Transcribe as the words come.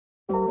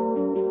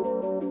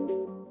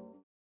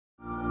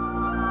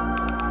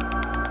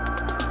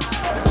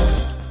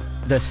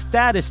The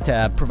Status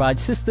tab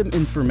provides system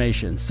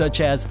information such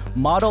as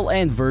model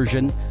and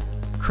version,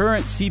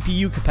 current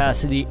CPU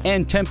capacity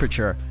and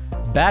temperature,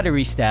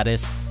 battery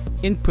status,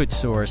 input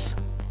source.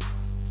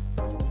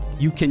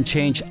 You can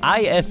change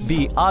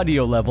IFB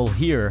audio level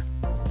here,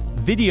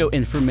 video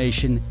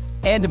information,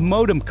 and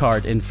modem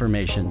card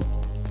information.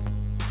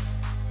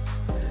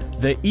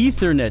 The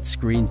Ethernet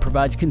screen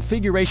provides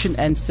configuration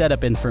and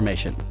setup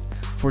information.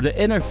 For the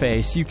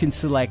interface, you can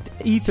select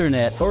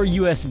Ethernet or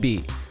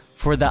USB.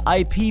 For the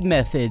IP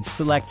method,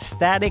 select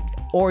static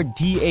or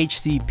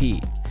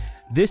DHCP.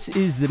 This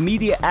is the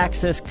media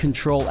access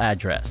control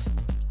address.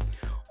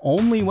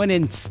 Only when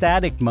in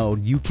static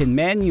mode, you can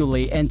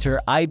manually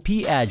enter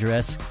IP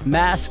address,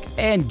 mask,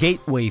 and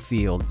gateway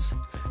fields.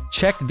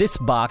 Check this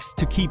box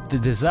to keep the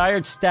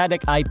desired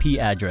static IP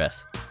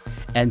address,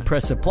 and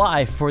press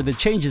apply for the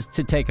changes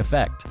to take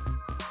effect.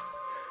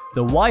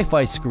 The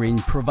Wi-Fi screen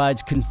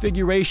provides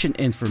configuration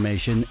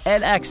information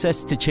and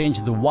access to change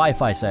the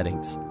Wi-Fi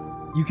settings.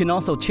 You can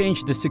also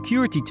change the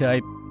security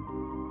type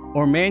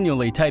or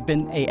manually type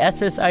in a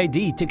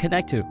SSID to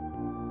connect to.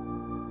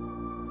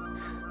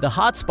 The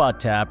Hotspot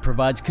tab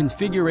provides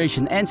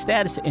configuration and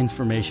status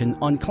information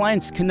on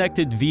clients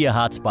connected via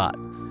hotspot.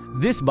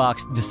 This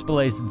box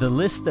displays the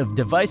list of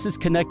devices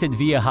connected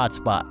via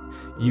hotspot.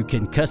 You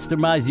can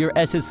customize your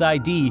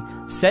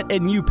SSID, set a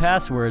new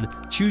password,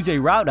 choose a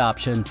route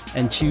option,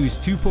 and choose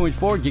 2.4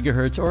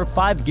 GHz or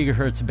 5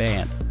 GHz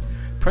band.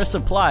 Press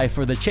apply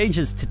for the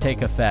changes to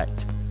take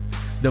effect.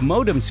 The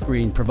modem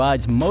screen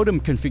provides modem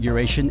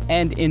configuration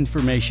and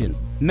information.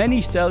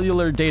 Many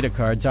cellular data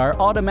cards are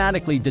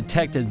automatically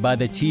detected by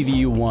the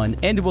TVU1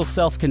 and will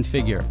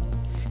self-configure.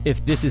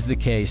 If this is the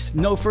case,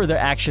 no further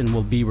action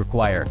will be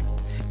required.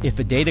 If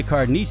a data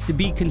card needs to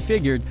be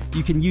configured,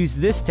 you can use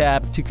this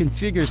tab to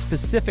configure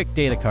specific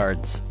data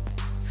cards.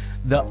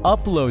 The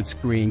upload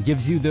screen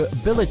gives you the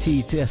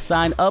ability to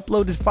assign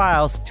uploaded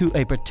files to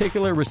a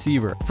particular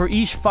receiver. For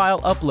each file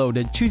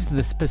uploaded, choose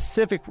the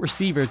specific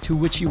receiver to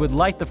which you would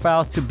like the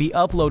files to be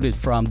uploaded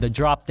from the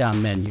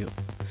drop-down menu.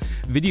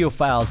 Video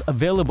files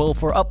available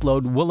for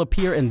upload will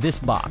appear in this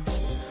box.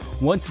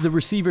 Once the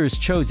receiver is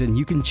chosen,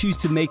 you can choose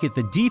to make it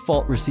the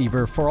default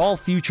receiver for all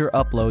future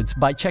uploads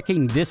by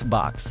checking this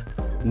box.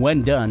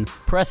 When done,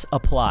 press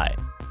apply.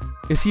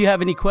 If you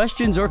have any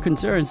questions or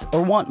concerns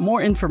or want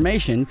more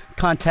information,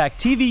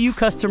 contact TVU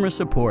customer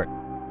support